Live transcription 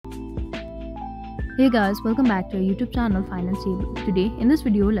Hey guys, welcome back to our YouTube channel Financeable. Today in this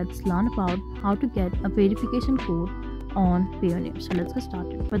video, let's learn about how to get a verification code on Payoneer. So let's get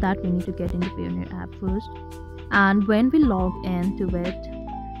started. For that, we need to get into Payoneer app first. And when we log into it,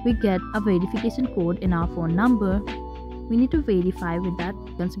 we get a verification code in our phone number. We need to verify with that.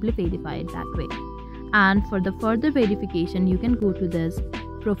 You can simply verify it that way. And for the further verification, you can go to this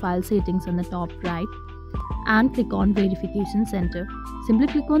profile settings on the top right and click on verification center. Simply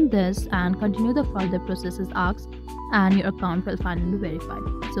click on this and continue the further processes asked, and your account will finally be verified.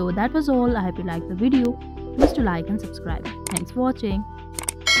 So that was all. I hope you liked the video. Please do like and subscribe. Thanks for watching.